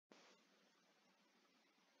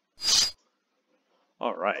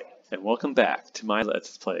Alright, and welcome back to my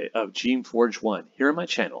Let's Play of Geneforge 1 here on my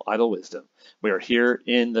channel, Idle Wisdom. We are here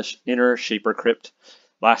in the Inner Shaper Crypt.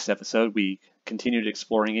 Last episode we continued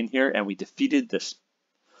exploring in here and we defeated this,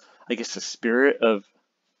 I guess, the spirit of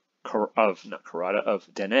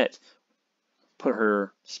Denette. Put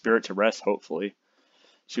her spirit to rest, hopefully.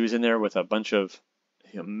 She was in there with a bunch of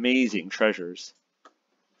amazing treasures.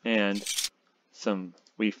 And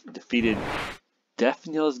we defeated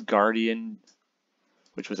Defnil's guardian,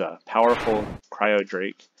 which was a powerful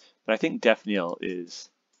Cryodrayk, but I think Defnil is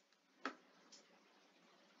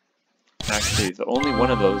actually the only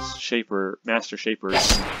one of those master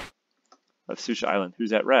shapers of Sucia Island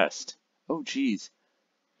who's at rest. Oh geez,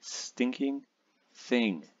 stinking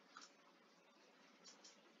thing.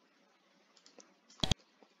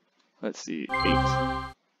 Let's see,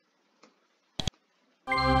 8.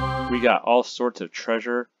 We got all sorts of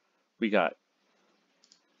treasure. We got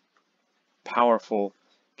powerful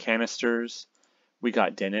canisters. We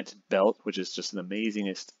got Denette's belt, which is just an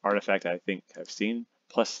amazingest artifact I think I've seen.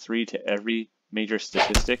 +3 to every major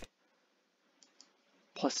statistic.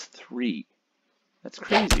 +3. That's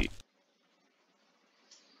crazy.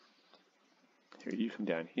 Here, you come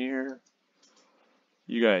down here.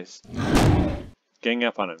 You guys, gang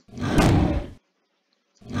up on him.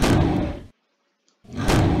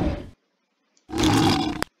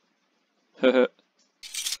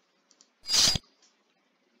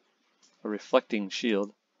 A reflecting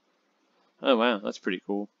shield. Oh wow, that's pretty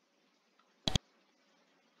cool.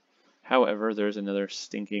 However, there's another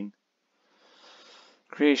stinking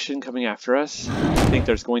creation coming after us. I think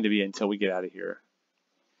there's going to be until we get out of here.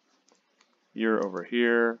 You're over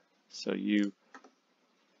here, so you...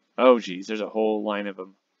 Oh geez, there's a whole line of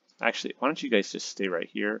them. Actually, why don't you guys just stay right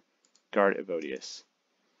here? Guard Evodius.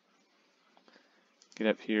 Get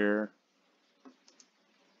up here.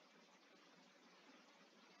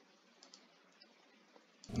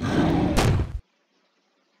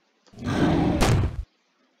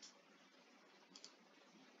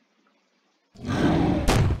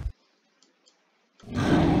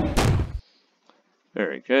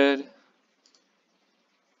 Very good.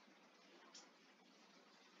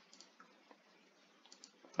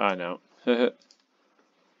 No.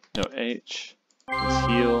 No H. Let's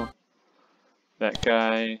heal. That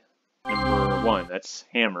guy. Number 1. That's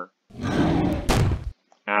hammer.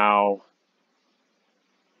 Ow.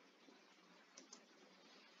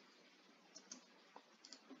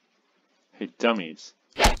 Hey, dummies.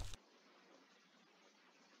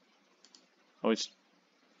 Oh, it's...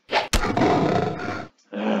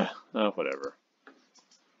 oh, whatever.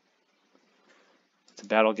 It's a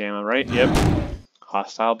battle gamma, right? Yep.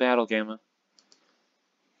 Hostile battle gamma.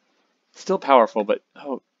 Still powerful, but...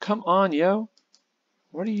 Oh, come on, yo!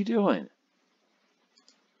 What are you doing?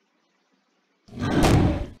 Do you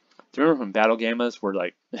remember when battle gammas were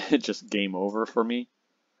like, just game over for me?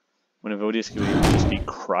 When Evodius could just be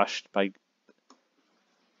crushed by...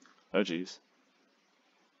 Oh, jeez.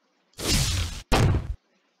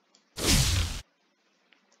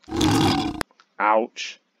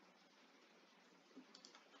 Ouch.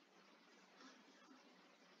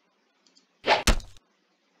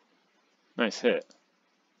 Nice hit.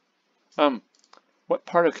 What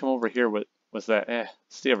part of come over here was that?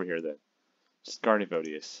 Stay over here then. Just guard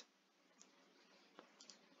Evodius.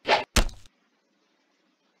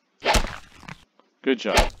 Good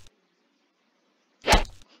job.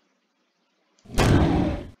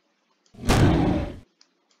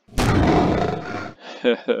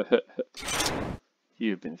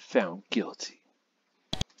 You've been found guilty.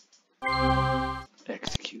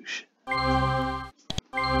 Execution.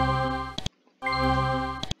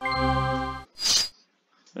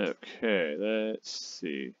 Okay, let's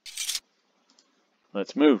see.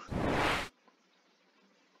 Let's move.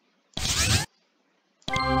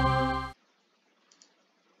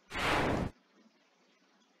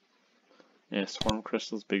 Yeah, swarm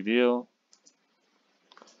crystals, big deal.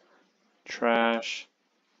 Trash.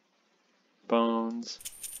 Bones.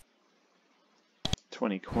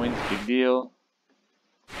 20 coins, big deal.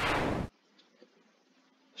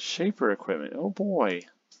 Shaper equipment, oh boy.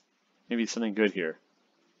 Maybe something good here.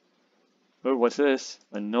 Oh, what's this?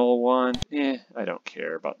 A null wand? I don't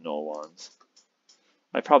care about null wands.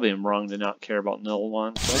 I probably am wrong to not care about null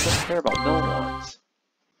wands, but I don't care about null wands.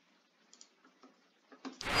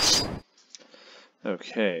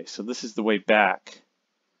 Okay, so this is the way back.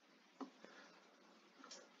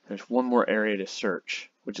 There's one more area to search,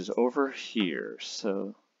 which is over here,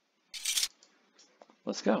 so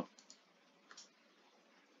let's go.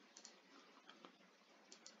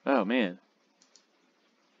 Oh man.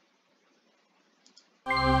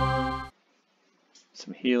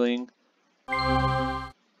 some healing.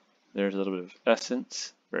 There's a little bit of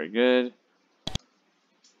essence. Very good.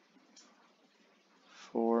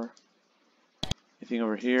 4. Anything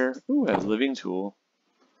over here? Ooh, I have a living tool.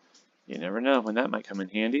 You never know when that might come in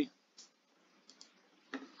handy.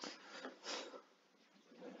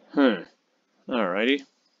 Alrighty.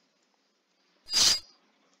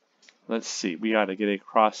 Let's see. We got to get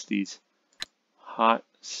across these hot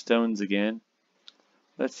stones again.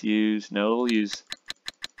 Let's use, no, we'll use,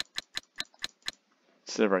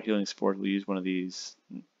 instead of our healing spores, we'll use one of these,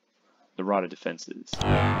 the Rod of Defenses.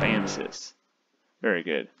 Bamsis. Very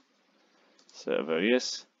good. So,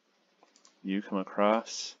 Evodius, you come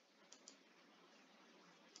across.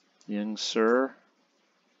 Young sir.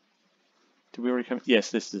 Did we already come?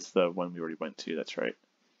 Yes, this is the one we already went to, that's right.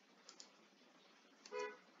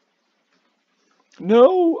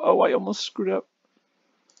 No! Oh, I almost screwed up.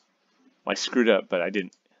 Well, I screwed up, but I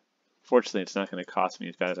didn't. Fortunately, it's not going to cost me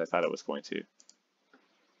as bad as I thought it was going to.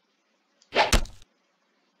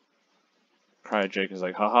 Cryodrayk is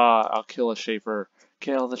like, haha, I'll kill a Shaper.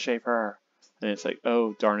 Kill the Shaper. And it's like,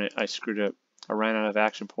 oh, darn it, I screwed up. I ran out of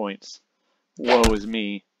action points. Woe is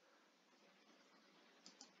me.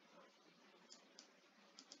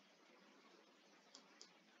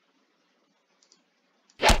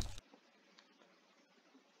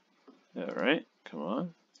 Alright, come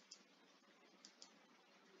on.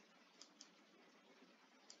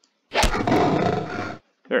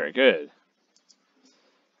 Very good.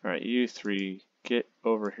 Alright, you three, get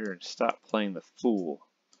over here and stop playing the fool.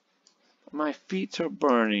 My feet are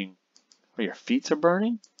burning. Oh, your feet are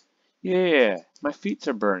burning? Yeah, my feet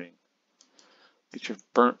are burning. Get your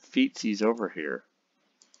burnt feetsies over here.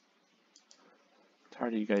 I'm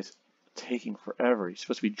tired of you guys taking forever. You're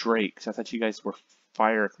supposed to be drayks. I thought you guys were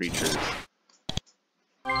fire creatures.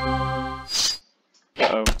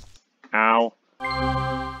 Uh-oh. Ow.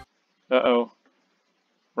 Uh-oh.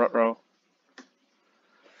 Ruh-roh.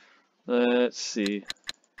 Let's see.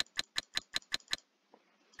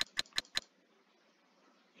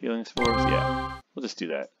 Healing spores? Yeah. We'll just do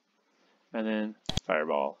that. And then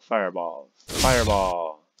fireball. Fireball.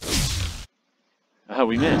 Fireball. Oh,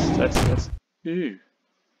 we missed. That's ooh.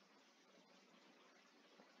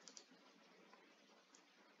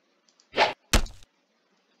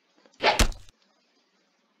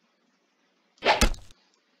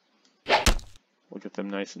 We'll get them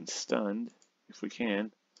nice and stunned if we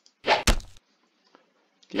can.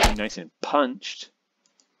 Get them nice and punched.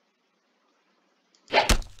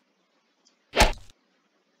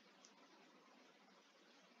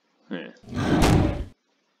 Yeah.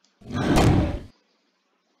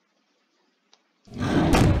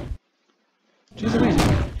 Jeez Louise.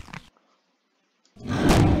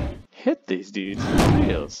 Hit these dudes.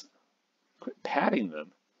 Reals. Quit patting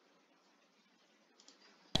them.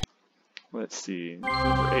 Let's see.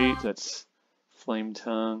 Number 8, that's Flame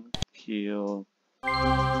Tongue, Heal,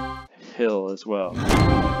 Hill as well.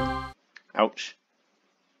 Ouch.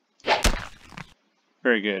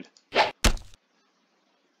 Very good.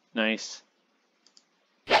 Nice.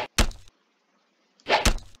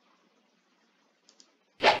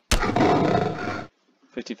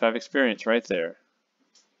 $55 experience right there.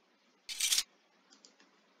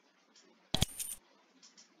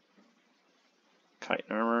 Kite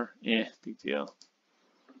armor, yeah, big deal.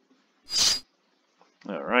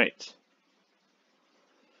 Alright.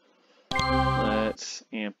 Let's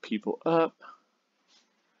amp people up.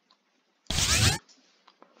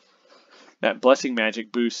 That blessing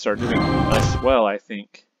magic boosts are doing us well, I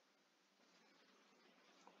think.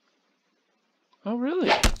 Oh, really?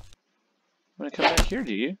 Want to come back here,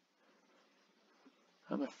 do you?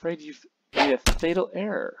 I'm afraid you've made a fatal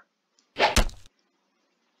error.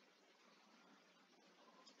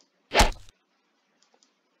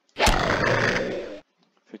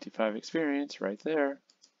 $55 experience right there.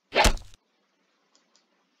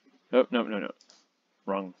 Oh, no.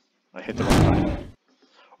 Wrong. I hit the wrong button.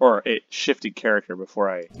 Or it shifted character before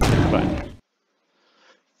I hit the button.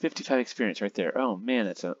 55 experience right there. Oh man,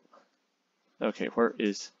 that's a... Okay, where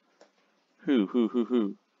is...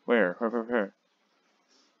 Who? Where?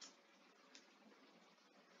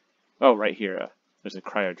 Oh, right here. There's a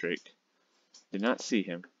Cryodrayk. Did not see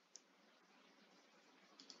him.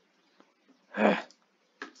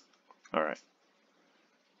 Alright.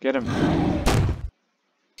 Get him.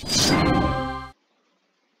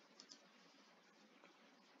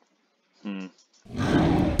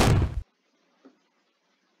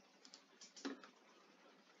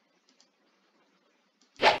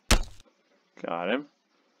 Got him.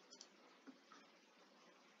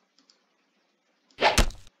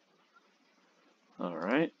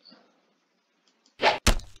 Alright.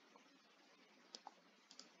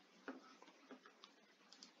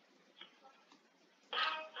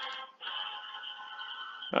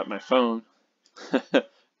 Got my phone.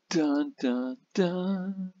 Dun dun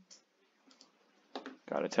dun.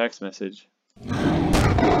 Got a text message. Who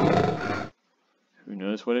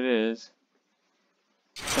knows what it is?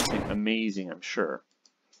 Something amazing, I'm sure.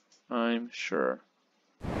 I'm sure.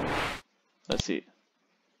 Let's see.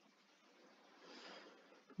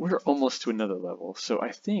 We're almost to another level, so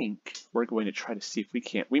I think we're going to try to see if we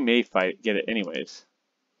can't. We may get it anyways.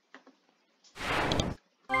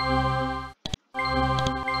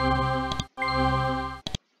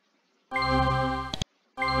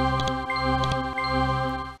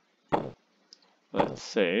 Let's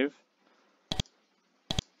save.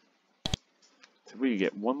 If we could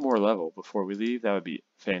get one more level before we leave, that would be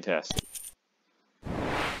fantastic.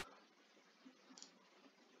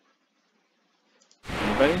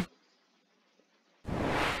 Anybody?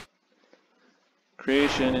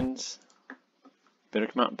 Creations. Better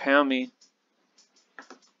come out and pound me.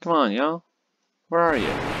 Come on, y'all. Where are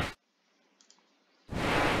you?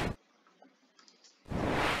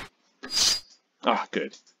 Ah,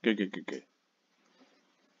 good. Good, good, good, good.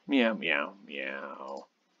 Meow, meow, meow.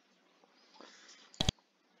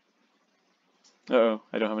 Uh-oh,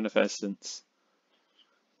 I don't have enough essence.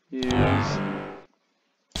 Use.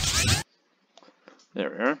 There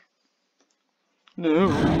we are.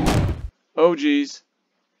 No. Oh, geez.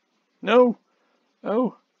 No.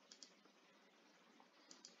 Oh.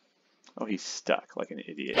 Oh, he's stuck like an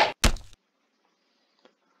idiot.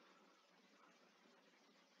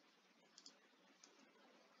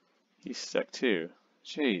 He's stuck too.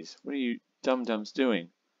 Jeez, what are you dum-dums doing?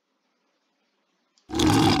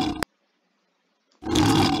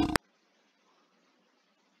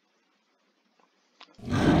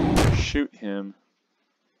 Shoot him.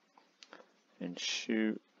 And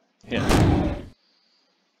shoot him.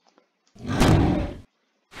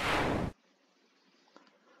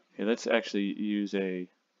 Okay, let's actually use a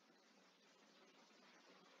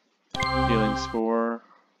healing spore.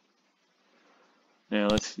 Now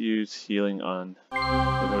let's use healing on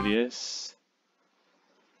Evodius.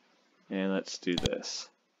 And let's do this.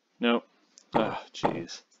 Nope. Oh,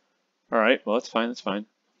 jeez. Alright, well that's fine, that's fine.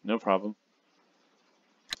 No problem.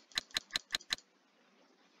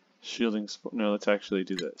 Shielding spore. No, let's actually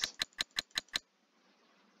do this.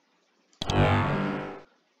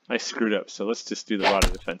 I screwed up, so let's just do the rod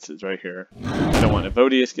of defenses right here. I don't want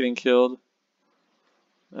Evodius getting killed.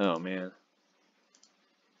 Oh man.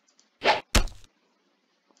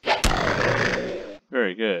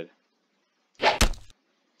 Very good. Okay,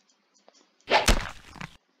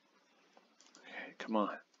 come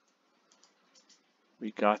on.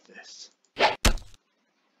 We got this.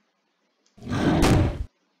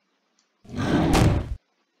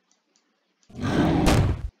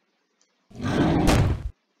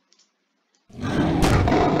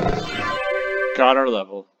 Got our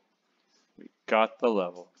level. We got the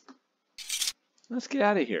level. Let's get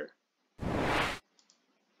out of here.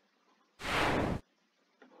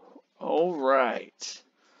 Alright.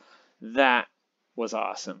 That was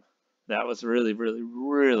awesome. That was really, really,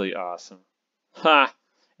 really awesome. Ha!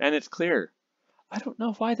 And it's clear. I don't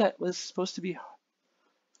know why that was supposed to be...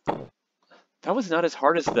 That was not as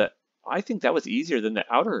hard as the... I think that was easier than the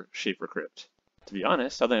Outer Shaper Crypt, to be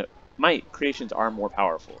honest. Although my creations are more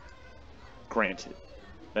powerful. Granted.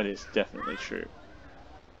 That is definitely true.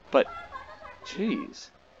 But, jeez.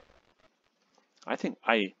 I think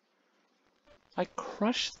I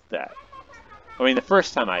crushed that. I mean, the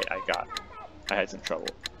first time I had some trouble.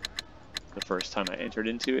 The first time I entered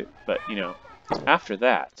into it. But, you know, after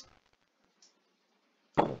that.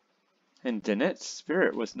 And Danette's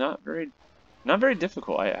spirit was not very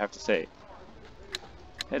difficult, I have to say. It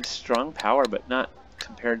had strong power, but not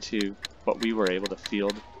compared to what we were able to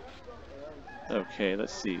field. Okay,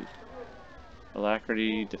 let's see.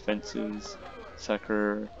 Alacrity, defenses,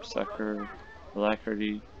 succor,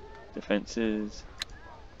 alacrity, defenses.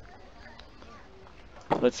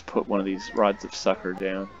 Let's put one of these rods of succor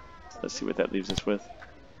down. Let's see what that leaves us with.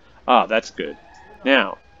 Ah, that's good.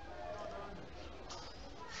 Now,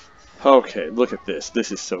 okay, look at this.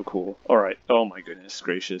 This is so cool. Alright, oh my goodness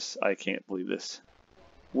gracious. I can't believe this.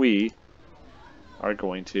 We are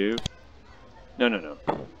going to... No.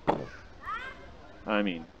 I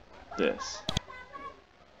mean, this.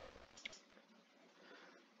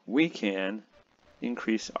 We can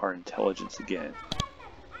increase our intelligence again.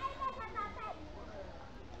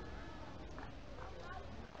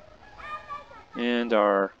 And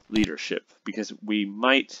our leadership, because we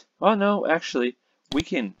might... Oh no, actually, we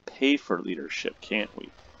can pay for leadership, can't we?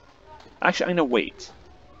 Actually, I know, wait.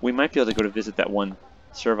 We might be able to go to visit that one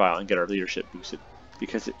servile and get our leadership boosted,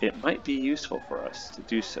 because it might be useful for us to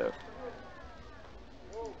do so.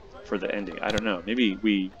 for the ending. I don't know. Maybe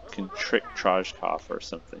we can trick Trajkov or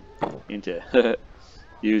something into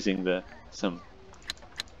using some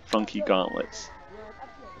funky gauntlets.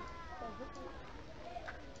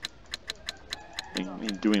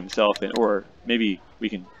 And doing himself in, or maybe we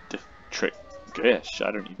can trick Gesh.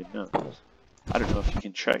 I don't even know. I don't know if you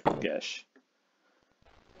can trick Gesh.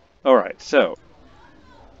 Alright, so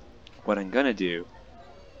what I'm gonna do,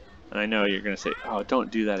 and I know you're gonna say, oh, don't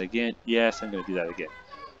do that again. Yes, I'm gonna do that again.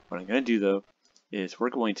 What I'm gonna do though is we're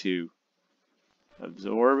going to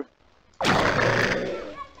absorb.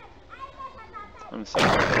 I'm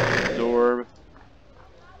sorry. Absorb.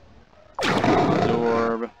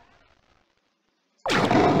 Absorb.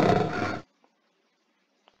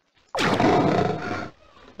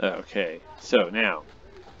 Okay, so now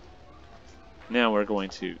we're going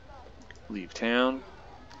to leave town.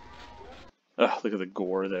 Ugh, look at the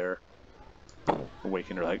gore there.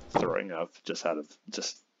 Awakened her like throwing up just out of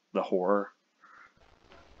the horror.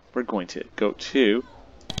 We're going to go to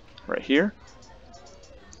right here.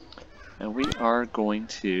 And we are going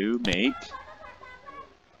to make,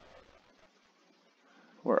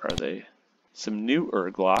 where are they? Some new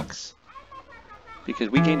glaahks. Because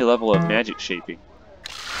we gained a level of magic shaping.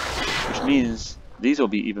 Which means these will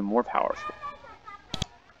be even more powerful.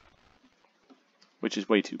 Which is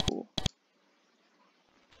way too cool.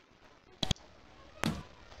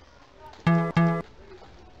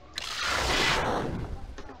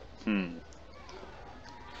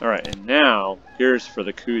 Alright, and now, here's for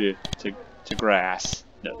the coup de grace.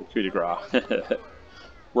 No, the coup de grace.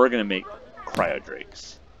 We're going to make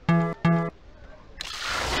Cryodrayks.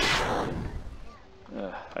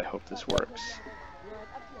 I hope this works.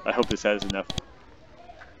 I hope this has enough.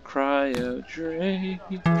 Cryodrake.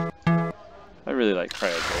 I really like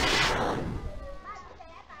Cryodrake.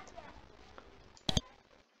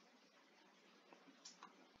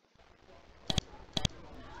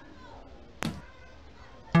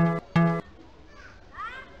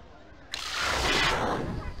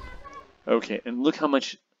 Okay, and look how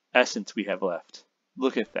much essence we have left.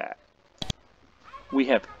 Look at that. We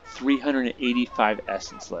have 385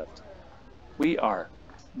 essence left. We are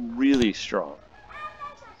really strong.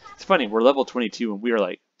 It's funny, we're level 22 and we are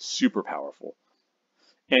like super powerful.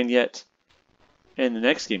 And yet, in the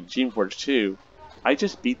next game, Geneforge 2, I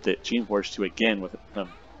just beat the Geneforge 2 again with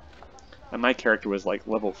and my character was like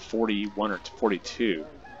level 41 or 42.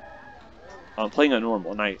 I'm playing on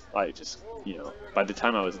normal, and I just, you know, by the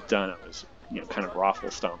time I was done, I was, you know, kind of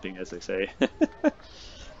raffle stomping, as they say,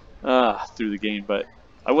 through the game. But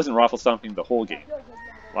I wasn't raffle stomping the whole game.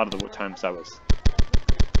 A lot of the times I was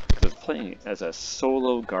playing as a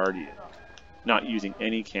solo guardian, not using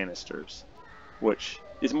any canisters, which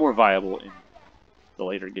is more viable in the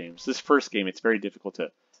later games. This first game, it's very difficult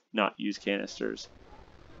to not use canisters.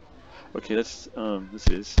 Okay, let's, this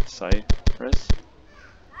is Cypress.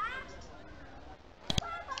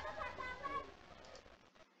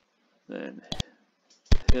 Then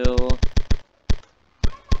Hill.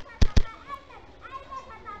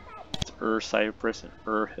 It's Cypress and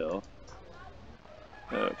Hill.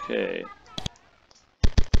 Okay.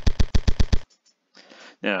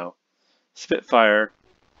 Now, Spitfire,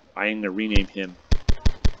 I'm going to rename him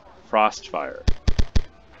Frostfire.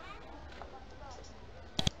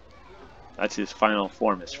 That's his final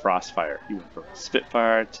form, is Frostfire. He went from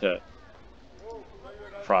Spitfire to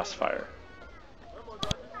Frostfire.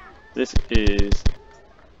 This is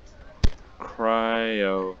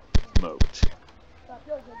Cryomote.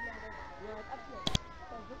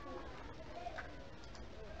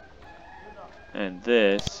 And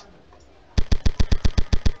this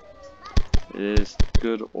is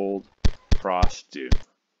good old Frost Doom.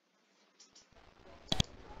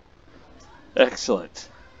 Excellent.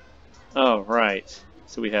 Oh, right.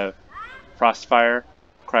 So we have Frostfire,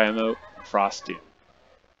 Cryomote, and Frost Doom.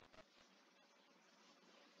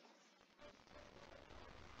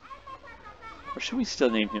 Or should we still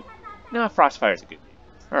name him? No, Frostfire is a good name.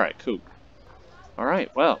 Alright, cool.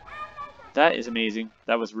 Alright, well, that is amazing.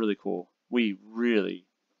 That was really cool. We really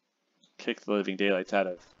kicked the living daylights out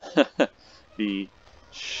of the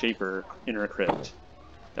Shaper Inner Crypt.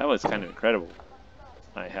 That was kind of incredible,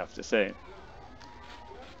 I have to say.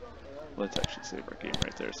 Let's actually save our game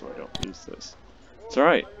right there so I don't lose this. It's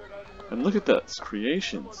alright. And look at those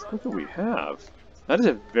creations. Look what we have. That is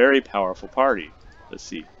a very powerful party. Let's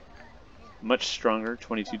see. Much stronger.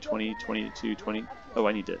 22, 20, 22, 20. Oh,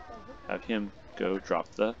 I need to have him go drop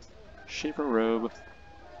the Shaper robe.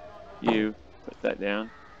 You put that down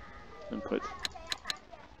and put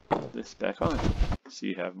this back on. So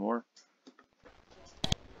you have more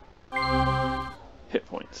hit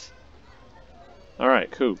points. Alright,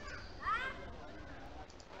 cool.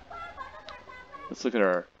 Let's look at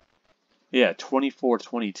our, yeah, 24,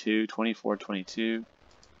 22, 24, 22,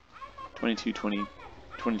 22, 20,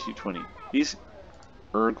 22, 20. These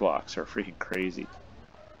glaahks are freaking crazy.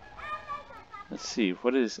 Let's see,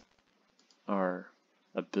 what is our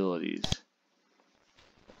abilities?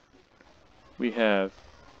 We have,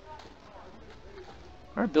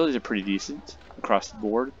 our abilities are pretty decent across the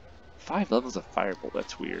board. 5 levels of Firebolt,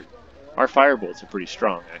 that's weird. Our Firebolts are pretty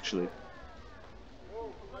strong, actually.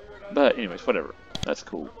 But anyways, whatever. That's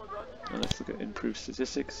cool. Now let's look at improved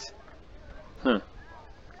statistics. Huh.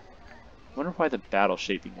 Wonder why the battle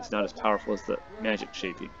shaping is not as powerful as the magic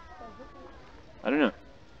shaping. I don't know.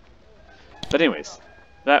 But anyways,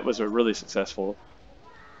 that was a really successful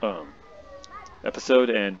episode,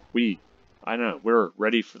 and I don't know, we're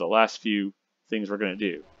ready for the last few things we're going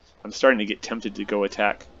to do. I'm starting to get tempted to go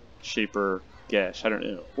attack Shaper Gash. I don't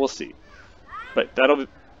know. We'll see. But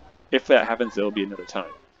if that happens, it'll be another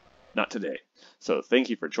time. Not today. So thank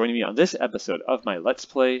you for joining me on this episode of my Let's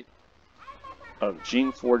Play of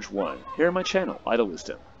Geneforge 1 here on my channel, Idle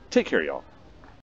Wisdom. Take care, y'all.